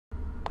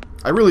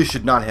I really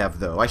should not have,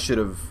 though. I should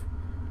have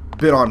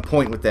been on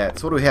point with that.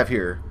 So what do we have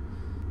here?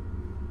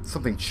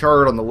 Something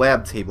charred on the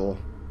lab table.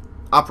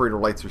 Operator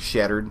lights are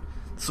shattered.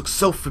 This looks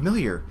so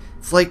familiar.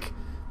 It's like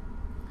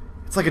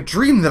a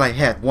dream that I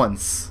had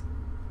once.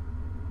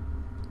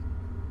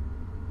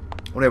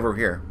 What do we have over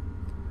here?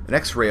 An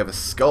X-ray of a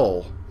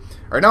skull.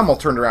 Alright, now I'm all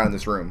turned around in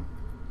this room.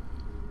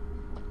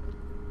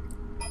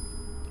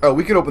 Oh,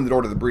 we can open the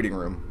door to the breeding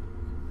room.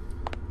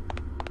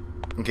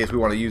 In case we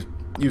want to use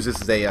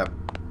this as a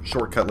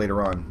shortcut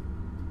later on.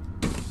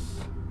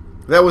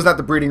 That was not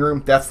the breeding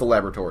room. That's the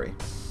laboratory.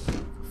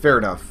 Fair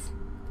enough.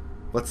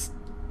 I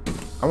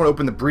want to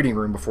open the breeding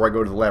room before I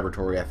go to the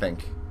laboratory, I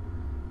think.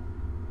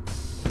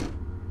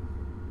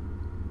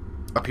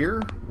 Up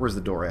here? Where's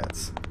the door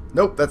at?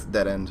 Nope, that's a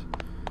dead end.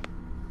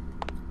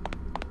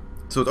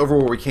 So it's over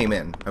where we came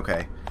in.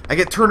 Okay. I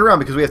get turned around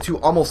because we have two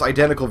almost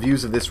identical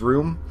views of this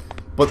room,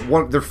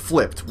 but they're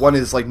flipped. One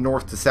is like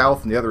north to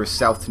south, and the other is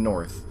south to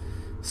north.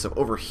 So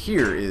over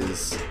here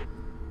is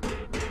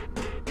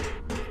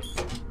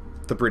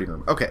the breeding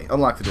room. Okay,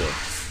 unlock the door.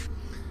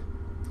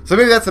 So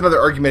maybe that's another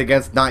argument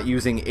against not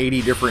using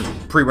 80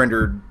 different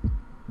pre-rendered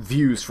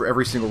views for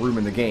every single room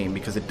in the game,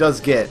 because it does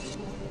get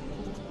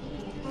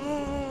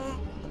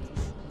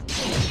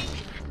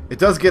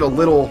a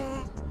little...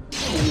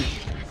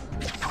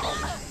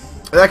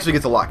 It actually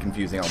gets a lot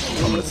confusing,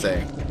 I'm going to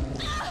say.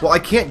 Well, I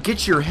can't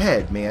get your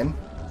head, man.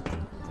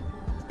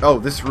 Oh,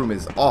 this room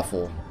is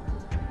awful.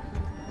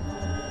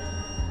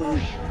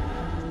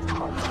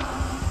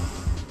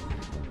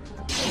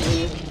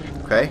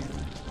 Okay.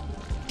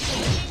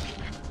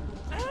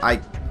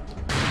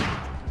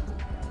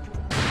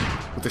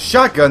 With the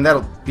shotgun,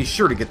 that'll be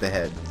sure to get the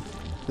head.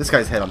 This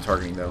guy's head I'm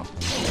targeting, though.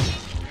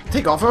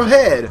 Take off her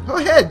head! Her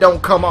head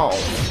don't come off!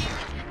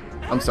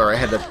 I'm sorry, I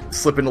had to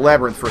slip into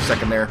Labyrinth for a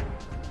second there.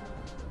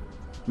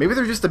 Maybe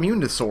they're just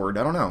immune to sword,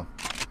 I don't know.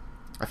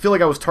 I feel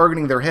like I was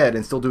targeting their head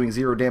and still doing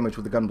 0 damage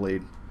with the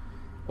gunblade.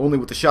 Only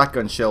with the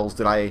shotgun shells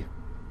did I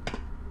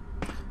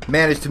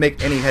manage to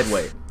make any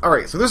headway.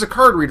 Alright, so there's a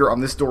card reader on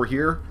this door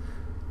here.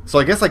 So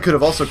I guess I could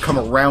have also come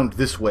around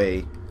this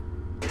way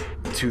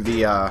to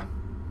the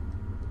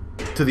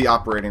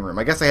operating room.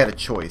 I guess I had a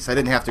choice. I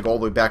didn't have to go all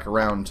the way back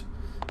around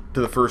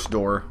to the first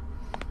door.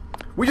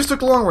 We just took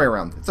the long way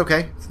around. It's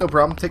okay. It's no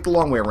problem. Take the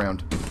long way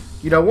around.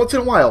 You know, once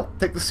in a while,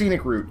 take the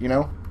scenic route, you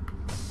know?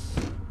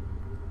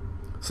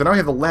 So now we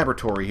have the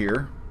laboratory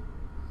here.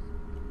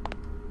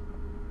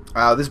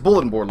 This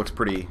bulletin board looks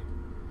pretty...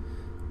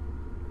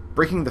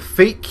 Breaking the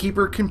Fate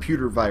Keeper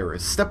computer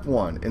virus. Step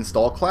 1,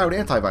 install cloud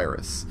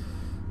antivirus.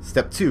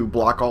 Step 2,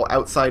 block all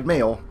outside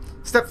mail.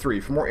 Step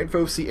 3, for more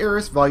info, see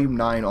Eris, volume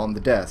 9 on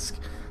the desk.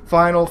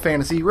 Final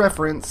Fantasy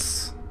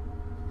reference.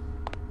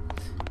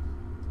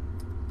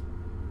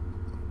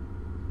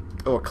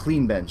 Oh, a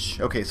clean bench.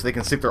 Okay, so they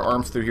can stick their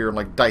arms through here and,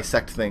 like,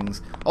 dissect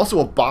things. Also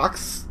a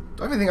box.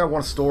 Do I have anything I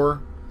want to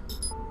store?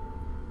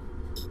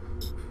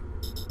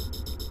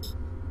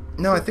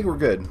 No, I think we're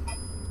good.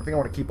 I think I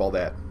want to keep all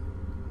that.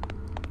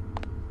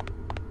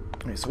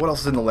 Okay, so what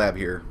else is in the lab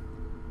here?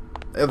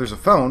 Oh, there's a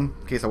phone,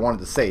 in case I wanted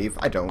to save.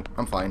 I don't.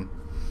 I'm fine.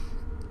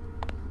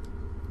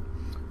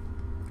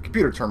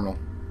 Computer terminal.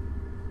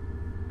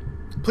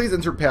 Please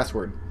insert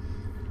password.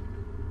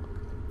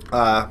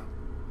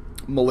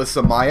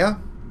 Melissa Maya.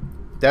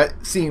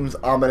 That seems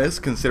ominous,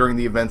 considering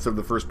the events of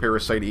the first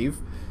Parasite Eve.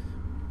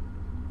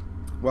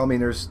 Well, I mean,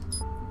 there's...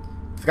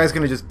 If the guy's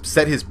going to just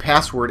set his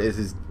password as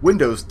his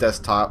Windows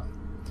desktop,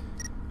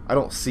 I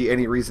don't see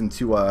any reason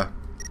to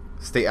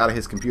stay out of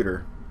his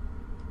computer.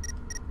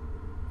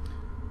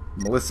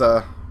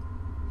 Melissa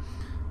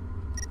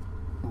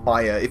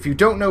Maya. If you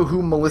don't know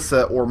who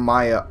Melissa or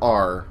Maya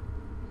are,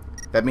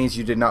 that means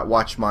you did not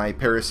watch my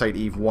Parasite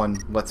Eve 1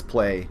 Let's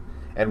Play,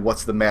 and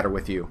what's the matter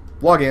with you?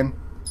 Log in.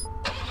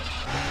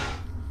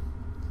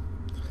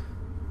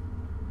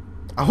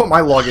 I want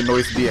my login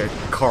noise to be a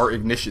car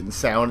ignition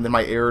sound, and then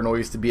my error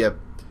noise to be a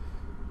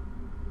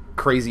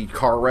crazy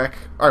car wreck.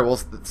 Alright, well,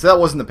 so that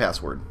wasn't the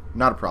password.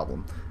 Not a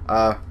problem.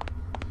 Okay,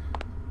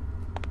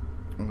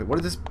 what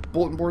did this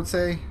bulletin board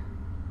say?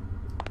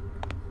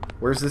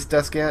 Where's this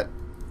desk at?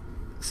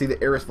 See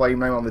the Eris Volume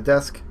 9 on the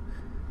desk?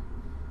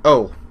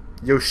 Oh,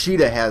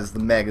 Yoshida has the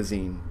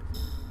magazine.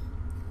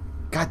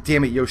 God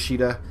damn it,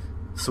 Yoshida.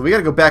 So we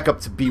gotta go back up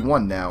to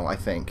B1 now, I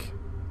think.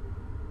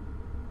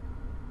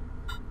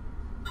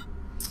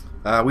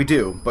 We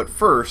do, but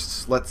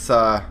first, let's,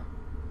 then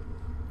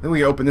we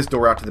can open this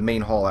door out to the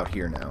main hall out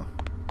here now.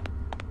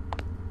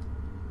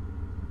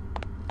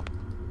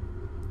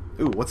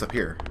 Ooh, what's up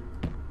here?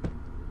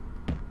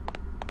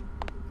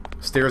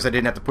 Stairs I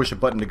didn't have to push a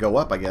button to go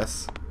up, I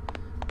guess.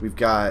 We've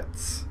got...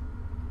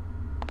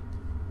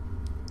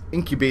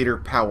 incubator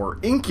power.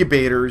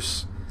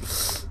 Incubators!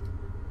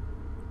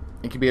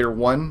 Incubator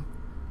 1.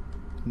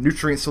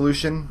 Nutrient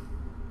solution.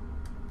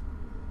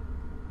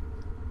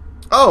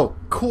 Oh,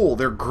 cool.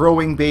 They're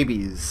growing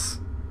babies.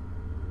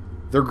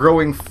 They're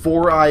growing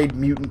four-eyed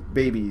mutant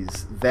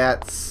babies.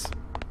 That's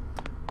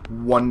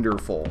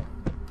wonderful.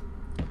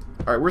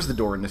 Alright, where's the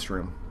door in this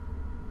room?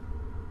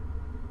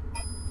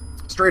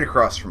 straight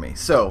across from me.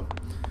 So,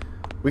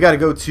 we got to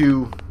go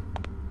to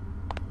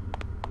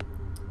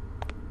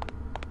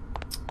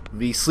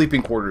the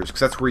sleeping quarters,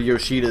 because that's where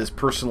Yoshida's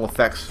personal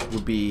effects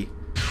would be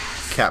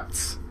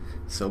kept.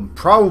 So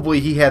probably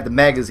he had the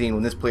magazine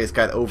when this place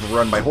got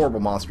overrun by horrible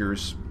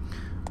monsters,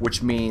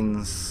 which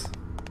means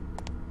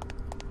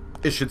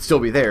it should still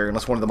be there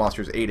unless one of the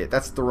monsters ate it.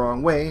 That's the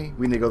wrong way.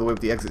 We need to go the way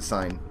with the exit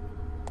sign.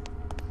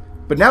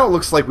 But now it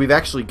looks like we've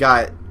actually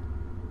got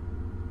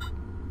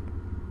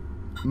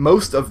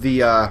most of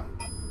the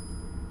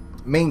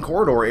main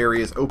corridor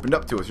areas opened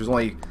up to us. There's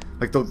only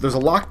like there's a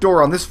locked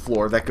door on this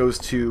floor that goes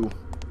to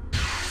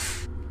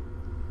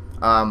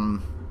the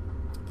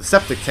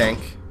septic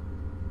tank.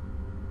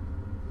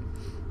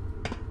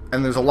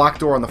 And there's a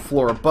locked door on the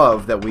floor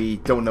above that we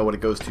don't know what it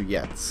goes to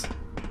yet.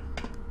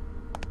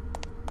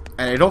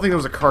 And I don't think there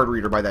was a card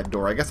reader by that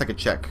door. I guess I could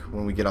check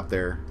when we get up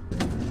there.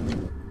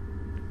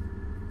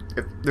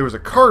 If there was a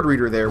card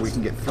reader there, we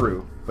can get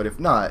through. But if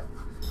not,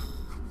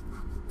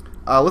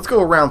 let's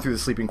go around through the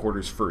sleeping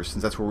quarters first,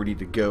 since that's where we need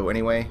to go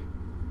anyway.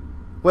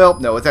 Well,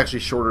 no, it's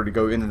actually shorter to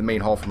go into the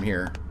main hall from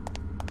here.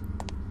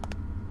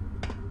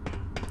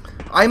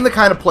 I'm the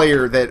kind of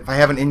player that if I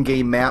have an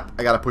in-game map,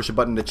 I gotta push a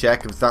button to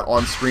check. If it's not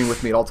on screen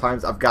with me at all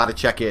times, I've got to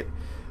check it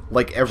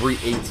like every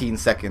 18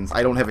 seconds.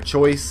 I don't have a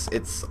choice.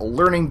 It's a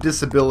learning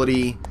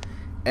disability,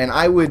 and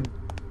I would...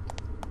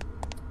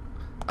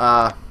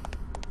 I'll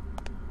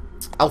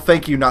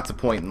thank you not to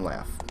point and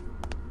laugh.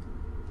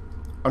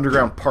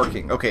 Underground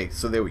parking. Okay,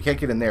 so there, we can't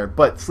get in there,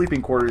 but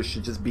sleeping quarters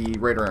should just be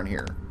right around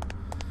here.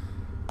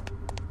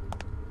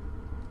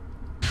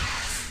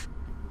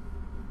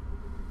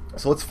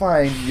 So let's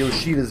find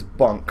Yoshida's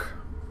bunk.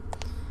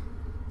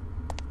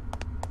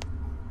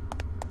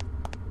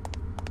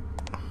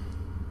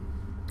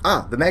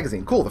 Ah, the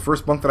magazine. Cool, the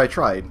first bunk that I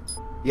tried.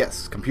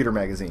 Yes, computer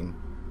magazine.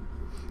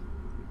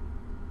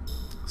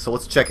 So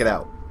let's check it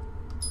out.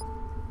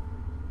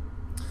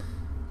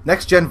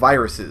 Next-gen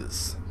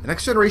viruses. The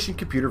next-generation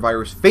computer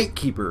virus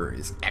Fatekeeper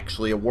is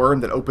actually a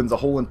worm that opens a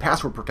hole in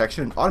password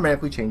protection and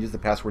automatically changes the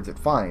passwords it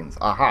finds.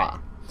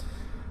 Aha.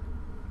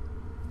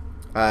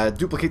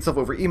 Duplicate stuff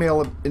over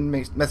email and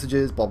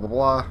messages, blah blah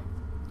blah.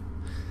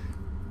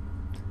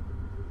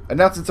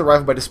 Announce its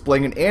arrival by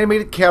displaying an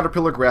animated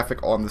caterpillar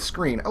graphic on the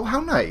screen. Oh,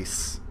 how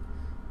nice.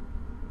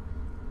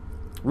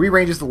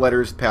 Rearranges the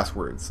letters,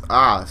 passwords.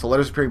 Ah, so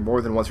letters appearing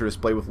more than once are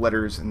displayed with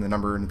letters and the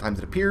number and the times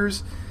it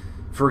appears.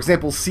 For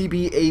example,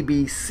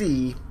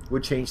 CBABC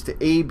would change to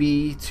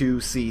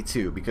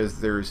AB2C2 because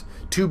there's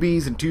two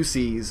B's and two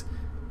C's.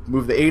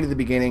 Move the A to the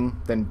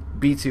beginning, then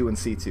B2 and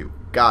C2.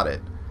 Got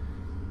it.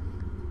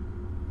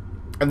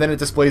 And then it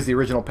displays the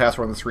original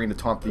password on the screen to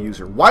taunt the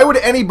user. Why would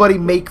anybody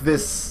make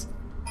this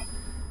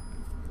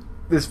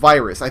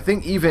virus? I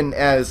think even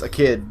as a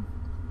kid...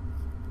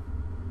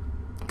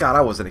 God,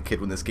 I wasn't a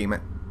kid when this game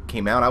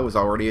came out. I was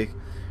already...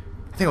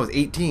 I think I was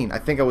 18. I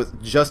think I was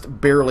just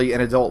barely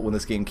an adult when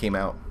this game came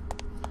out.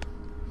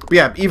 But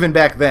yeah, even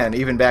back then,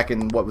 even back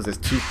in, what was this,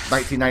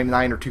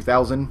 1999 or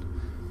 2000,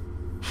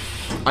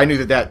 I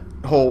knew that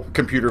whole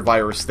computer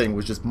virus thing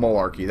was just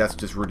malarkey. That's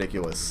just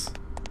ridiculous.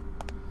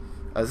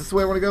 Is this the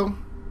way I want to go?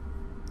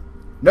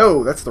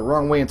 No, that's the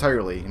wrong way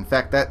entirely. In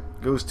fact,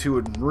 that goes to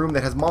a room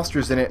that has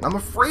monsters in it, and I'm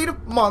afraid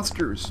of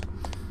monsters.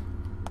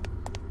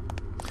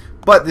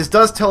 But this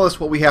does tell us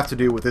what we have to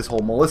do with this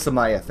whole Melissa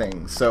Maya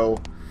thing,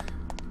 so...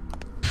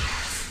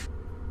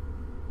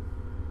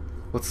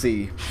 Let's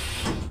see.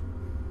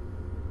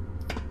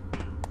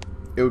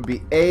 It would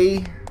be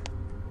A.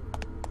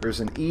 There's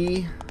an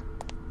E.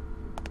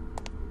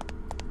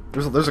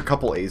 There's a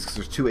couple A's, because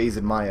there's two A's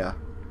in Maya.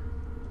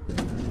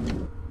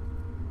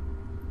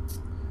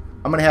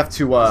 I'm going to have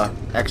to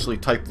actually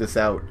type this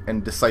out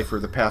and decipher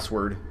the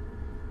password.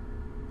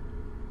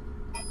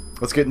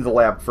 Let's get into the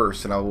lab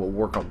first, and I will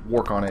work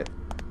on it.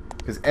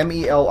 Because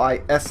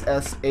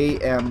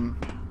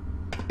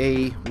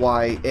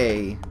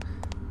MELISSAMAYA.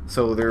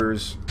 So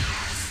there's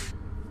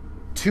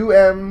two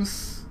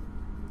M's,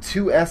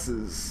 two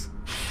S's,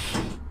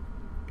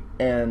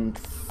 and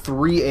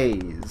three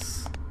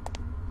A's.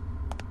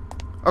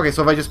 Okay,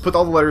 so if I just put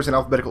all the letters in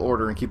alphabetical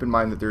order and keep in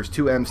mind that there's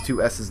two M's,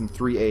 two S's, and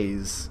three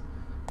A's,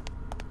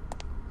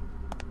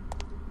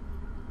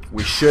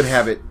 we should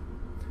have it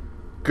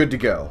good to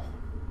go.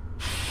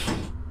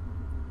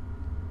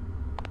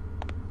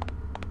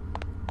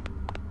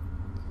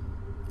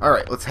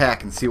 Alright, let's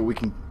hack and see what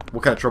kind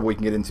of trouble we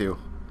can get into.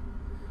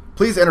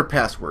 Please enter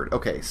password.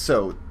 Okay,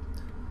 so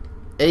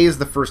A is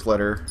the first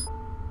letter.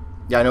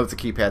 Yeah, I know it's a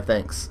keypad,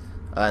 thanks.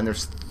 And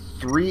there's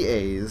three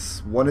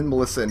A's, one in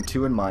Melissa and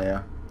two in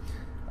Maya.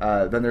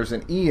 Then there's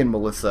an E in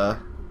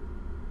Melissa.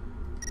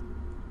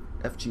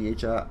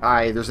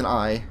 FGHI. There's an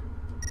I.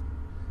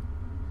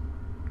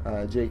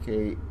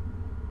 JK.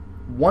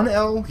 One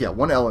L? Yeah,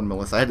 one L in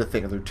Melissa. I had to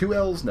think. Are there two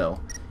L's?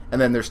 No.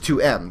 And then there's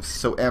two M's,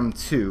 so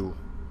M2.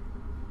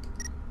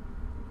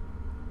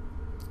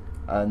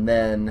 And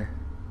then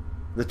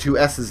the two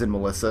S's in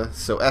Melissa,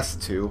 so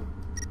S2.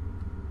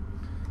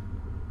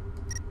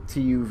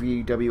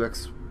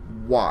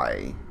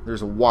 TUVWXY.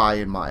 There's a Y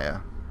in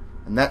Maya.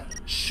 And that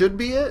should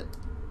be it.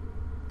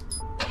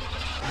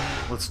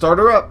 Let's start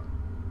her up.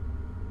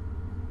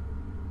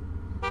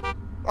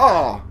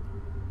 Oh!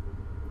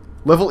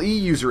 Level E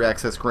user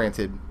access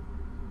granted.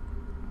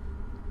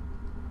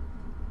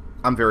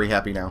 I'm very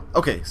happy now.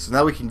 Okay, so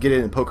now we can get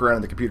in and poke around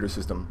in the computer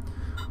system.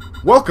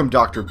 Welcome,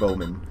 Dr.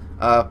 Bowman.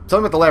 Tell me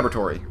about the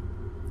laboratory.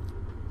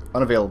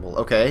 Unavailable.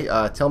 Okay.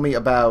 Tell me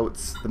about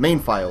the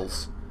main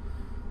files.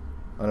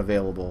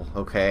 Unavailable.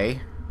 Okay.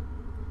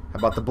 How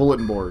about the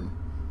bulletin board?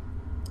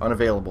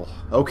 Unavailable.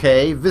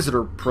 Okay.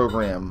 Visitor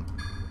program.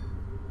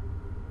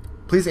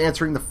 Please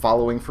answering the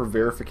following for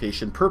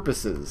verification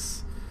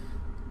purposes.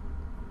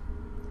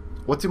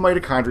 What do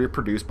mitochondria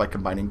produce by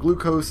combining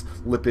glucose,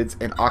 lipids,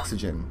 and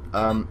oxygen?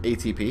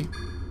 ATP.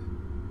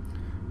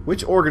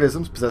 Which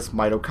organisms possess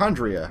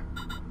mitochondria?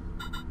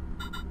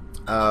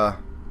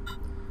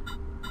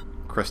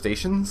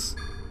 Crustaceans?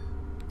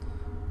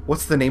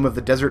 What's the name of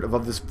the desert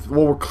above this?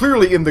 Well, we're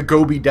clearly in the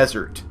Gobi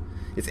Desert.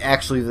 It's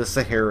actually the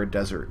Sahara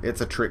Desert.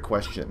 It's a trick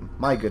question.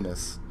 My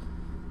goodness.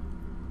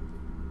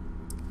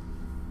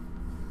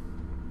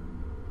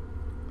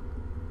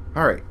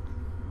 Alright.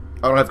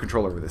 I don't have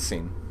control over this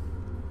scene.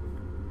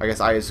 I guess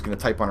Aya's just going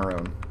to type on her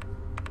own.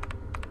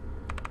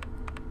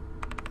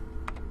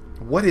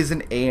 What is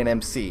an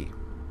ANMC?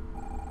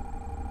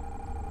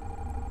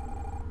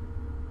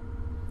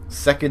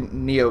 Second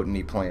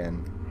neoteny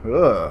plan.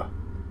 Ugh.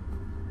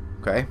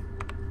 Okay.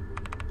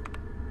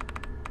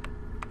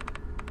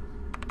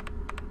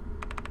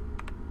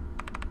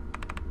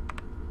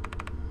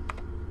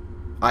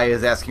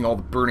 Aya's asking all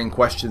the burning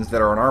questions that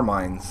are on our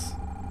minds.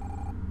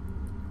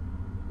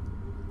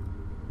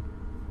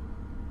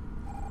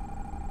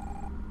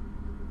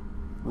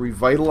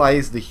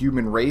 Revitalize the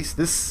human race?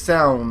 This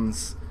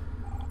sounds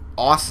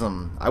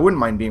awesome. I wouldn't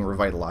mind being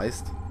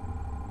revitalized.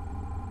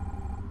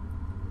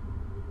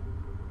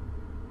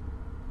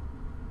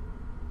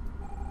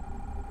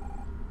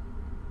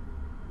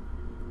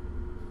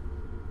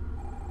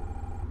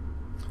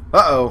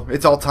 Uh-oh,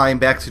 it's all tying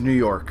back to New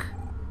York.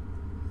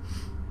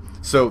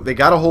 So they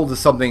got a hold of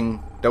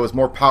something that was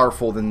more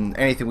powerful than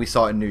anything we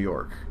saw in New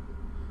York.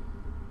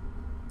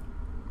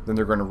 Then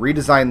they're going to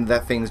redesign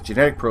that thing's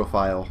genetic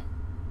profile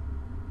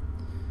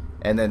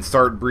and then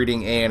start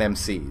breeding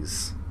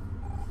ANMCs.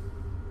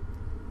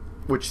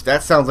 Which,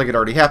 that sounds like it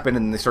already happened,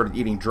 and they started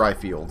eating dry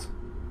field.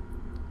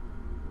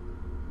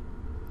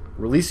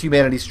 Release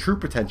humanity's true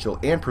potential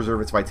and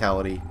preserve its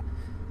vitality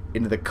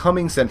into the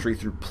coming century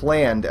through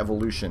planned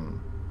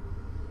evolution.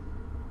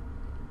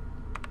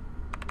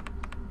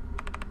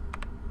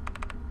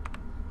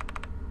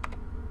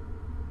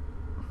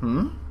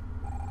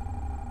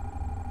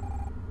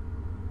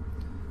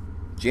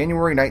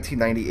 January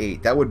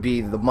 1998. That would be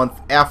the month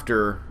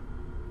after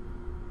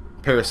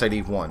Parasite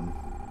Eve 1.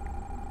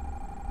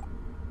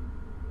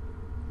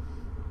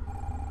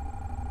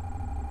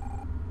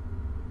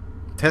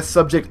 Test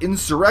subject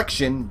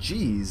insurrection?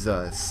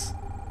 Jesus.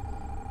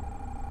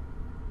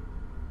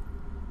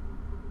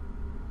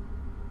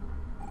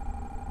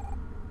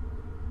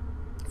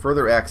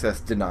 Further access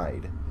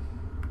denied.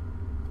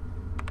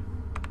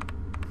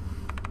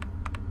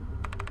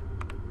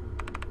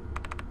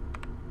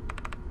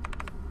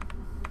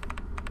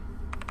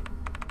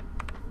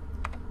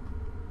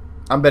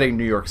 I'm betting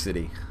New York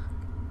City.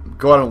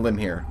 Go out on a limb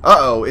here.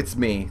 Uh-oh, it's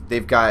me.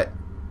 They've got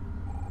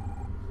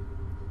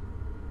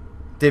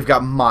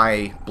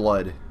my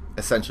blood,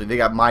 essentially. They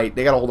got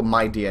a hold of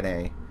my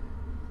DNA.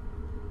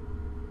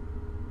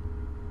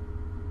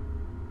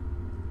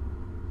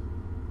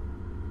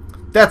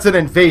 That's an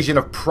invasion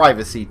of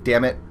privacy,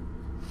 damn it.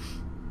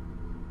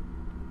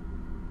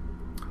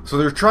 So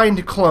they're trying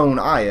to clone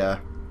Aya,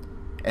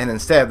 and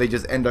instead they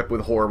just end up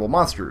with horrible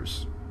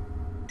monsters.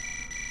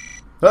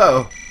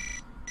 Uh-oh.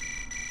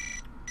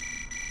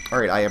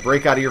 Alright, Aya,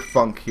 break out of your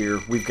funk here.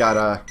 We've got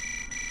a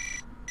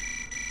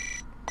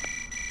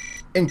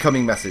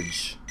incoming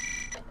message.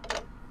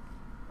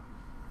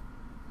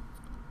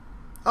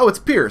 Oh, it's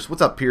Pierce.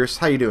 What's up, Pierce?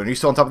 How you doing? Are you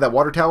still on top of that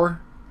water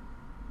tower?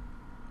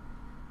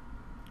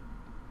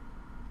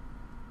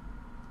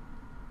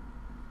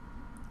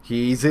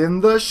 He's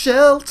in the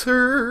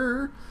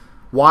shelter.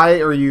 Why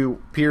are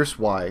you... Pierce,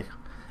 why?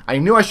 I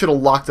knew I should have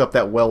locked up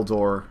that well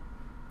door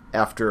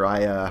after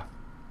I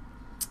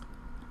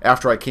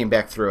came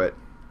back through it.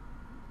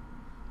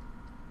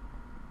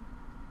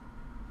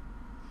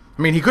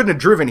 I mean, he couldn't have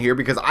driven here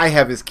because I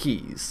have his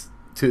keys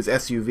to his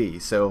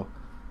SUV, so...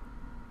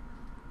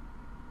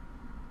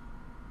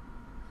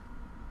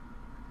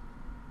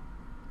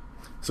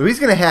 So he's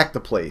going to hack the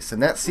place,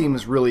 and that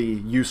seems really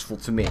useful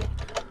to me.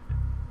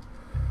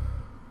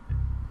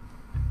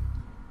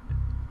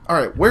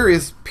 Alright, where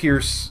is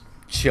Pierce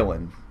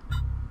chilling?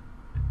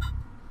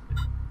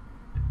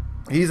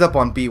 He's up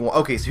on B1.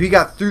 Okay, so he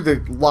got through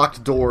the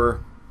locked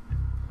door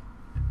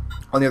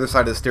on the other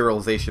side of the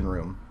sterilization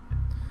room.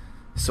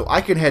 So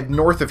I can head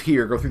north of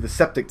here, go through the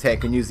septic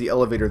tank, and use the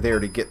elevator there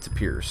to get to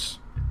Pierce.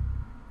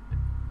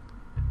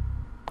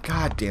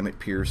 God damn it,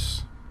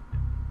 Pierce.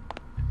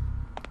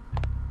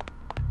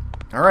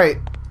 Alright,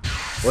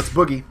 let's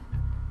boogie.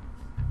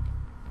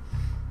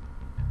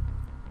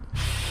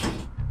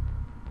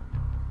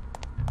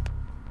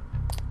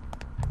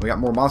 We got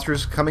more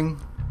monsters coming.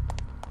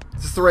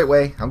 Is this the right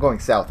way? I'm going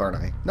south, aren't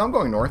I? No, I'm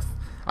going north.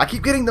 I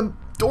keep getting the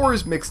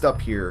doors mixed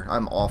up here.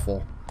 I'm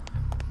awful.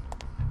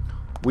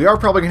 We are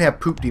probably going to have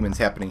poop demons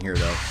happening here,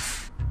 though.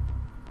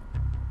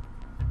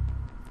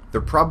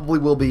 There probably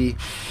will be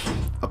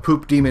a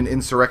poop demon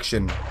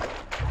insurrection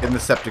in the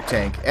septic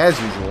tank, as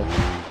usual.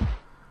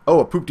 Oh,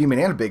 a poop demon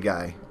and a big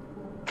guy.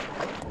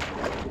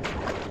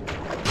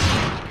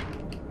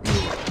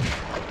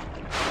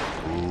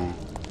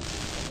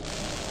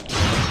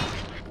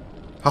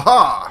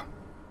 Haha!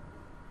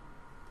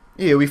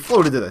 Yeah, we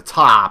floated to the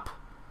top.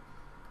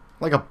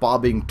 Like a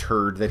bobbing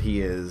turd that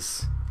he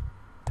is.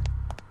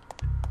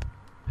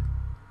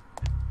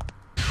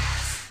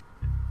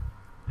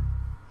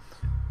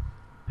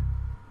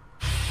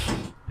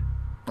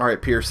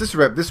 Alright, Pierce,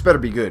 this better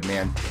be good,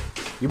 man.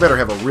 You better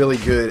have a really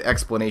good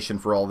explanation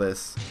for all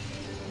this.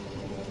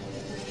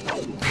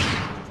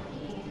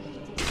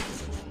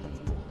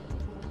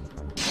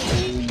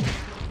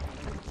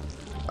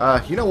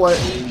 You know what?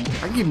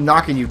 I can keep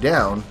knocking you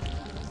down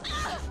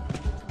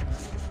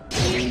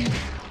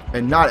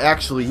and not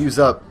actually use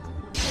up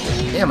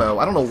ammo.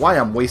 I don't know why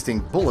I'm wasting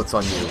bullets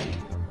on you.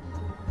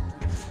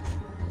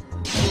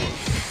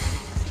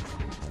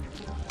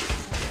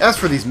 As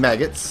for these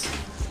maggots,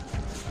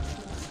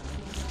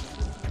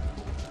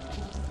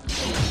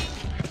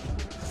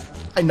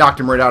 I knocked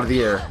him right out of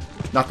the air.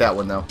 Not that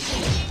one, though.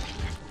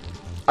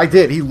 I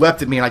did. He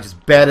leapt at me and I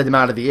just batted him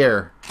out of the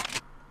air.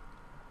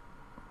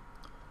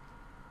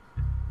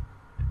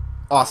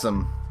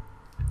 Awesome.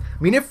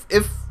 I mean, if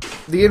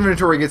the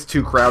inventory gets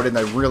too crowded and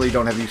I really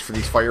don't have use for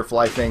these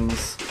firefly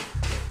things,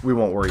 we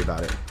won't worry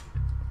about it.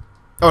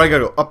 Oh, I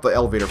gotta go up the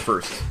elevator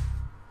first.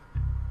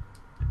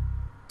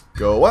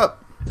 Go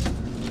up.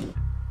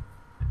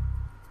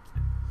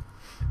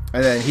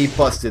 And then he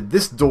busted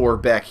this door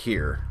back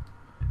here.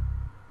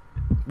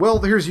 Well,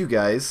 here's you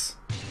guys.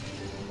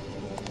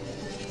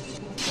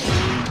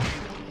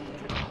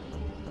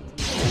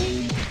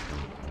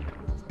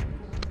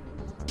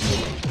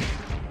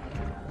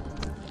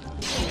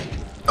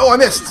 Oh, I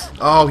missed!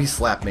 Oh, he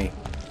slapped me.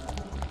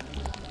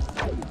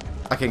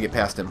 I can't get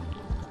past him.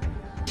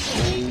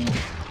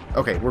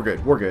 Okay, we're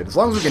good. We're good. As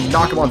long as we can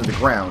knock him onto the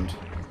ground,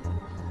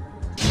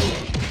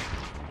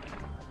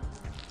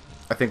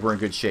 I think we're in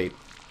good shape.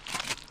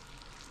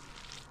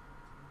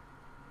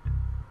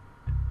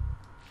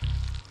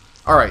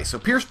 Alright, so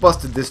Pierce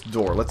busted this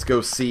door. Let's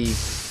go see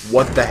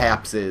what the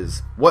haps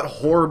is. What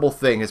horrible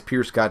thing has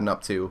Pierce gotten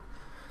up to?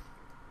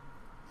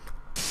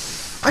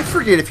 I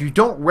forget, if you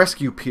don't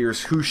rescue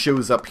Pierce, who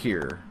shows up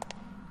here?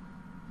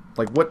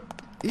 Like, what?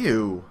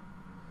 Ew.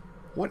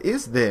 What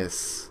is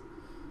this?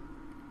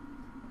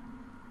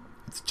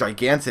 It's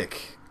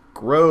gigantic.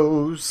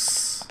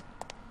 Gross.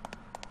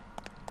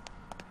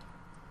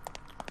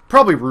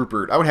 Probably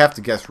Rupert. I would have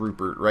to guess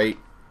Rupert, right?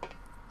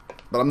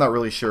 But I'm not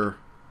really sure.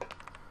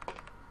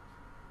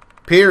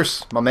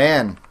 Pierce, my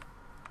man.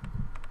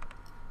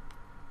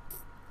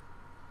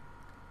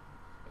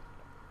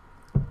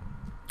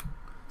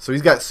 So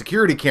he's got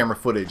security camera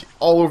footage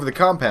all over the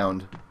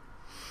compound.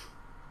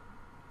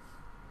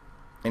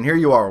 And here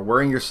you are,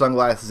 wearing your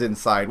sunglasses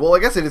inside. Well, I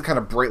guess it is kind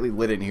of brightly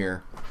lit in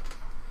here.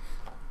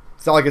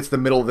 It's not like it's the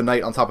middle of the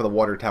night on top of the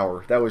water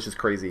tower. That was just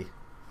crazy.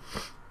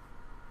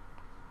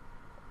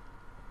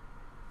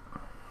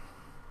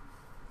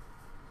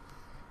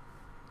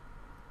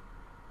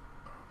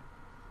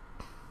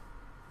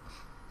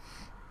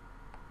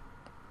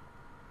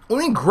 What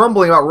are you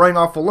grumbling about running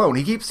off alone?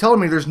 He keeps telling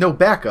me there's no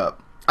backup.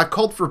 I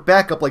called for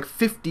backup like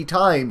 50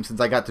 times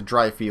since I got to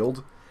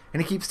Dryfield,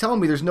 and he keeps telling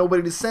me there's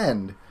nobody to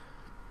send.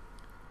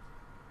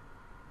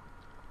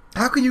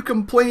 How can you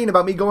complain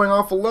about me going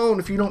off alone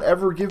if you don't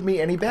ever give me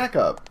any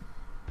backup?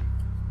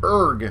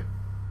 Erg.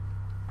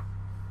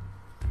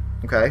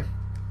 Okay.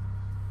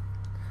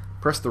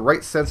 Press the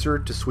right sensor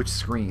to switch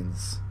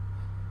screens.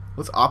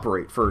 Let's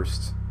operate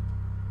first.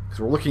 Because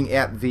we're looking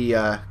at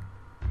the,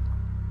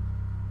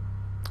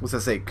 what's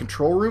that say?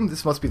 Control room?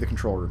 This must be the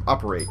control room.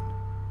 Operate.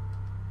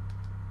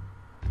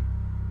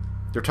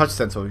 They're touch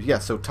sensors. Yeah,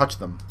 so touch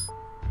them.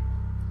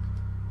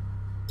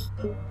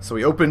 So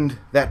we opened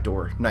that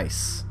door.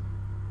 Nice.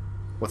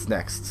 What's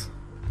next?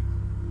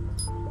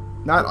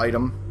 Not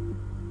item.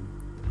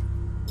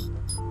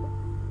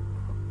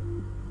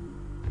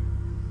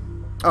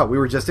 Oh, we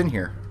were just in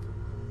here.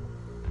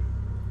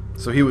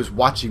 So he was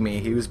watching me.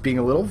 He was being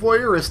a little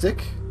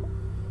voyeuristic.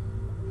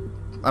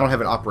 I don't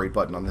have an operate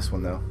button on this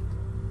one, though.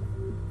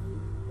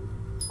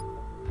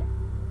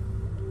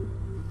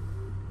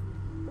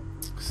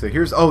 So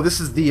here's... Oh,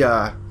 this is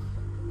the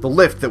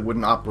lift that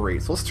wouldn't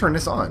operate. So let's turn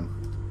this on.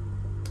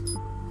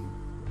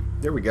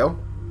 There we go.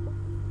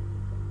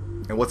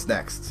 And what's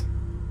next?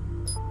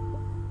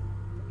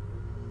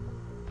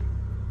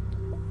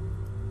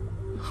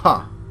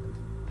 Huh.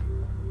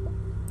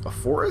 A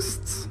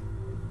forest?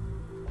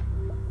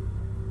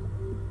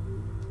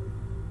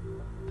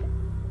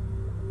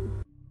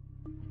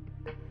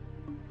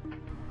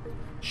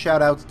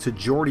 Shout out to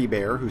Jordy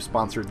Bear, who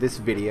sponsored this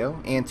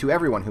video, and to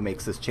everyone who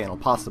makes this channel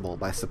possible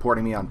by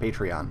supporting me on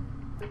Patreon.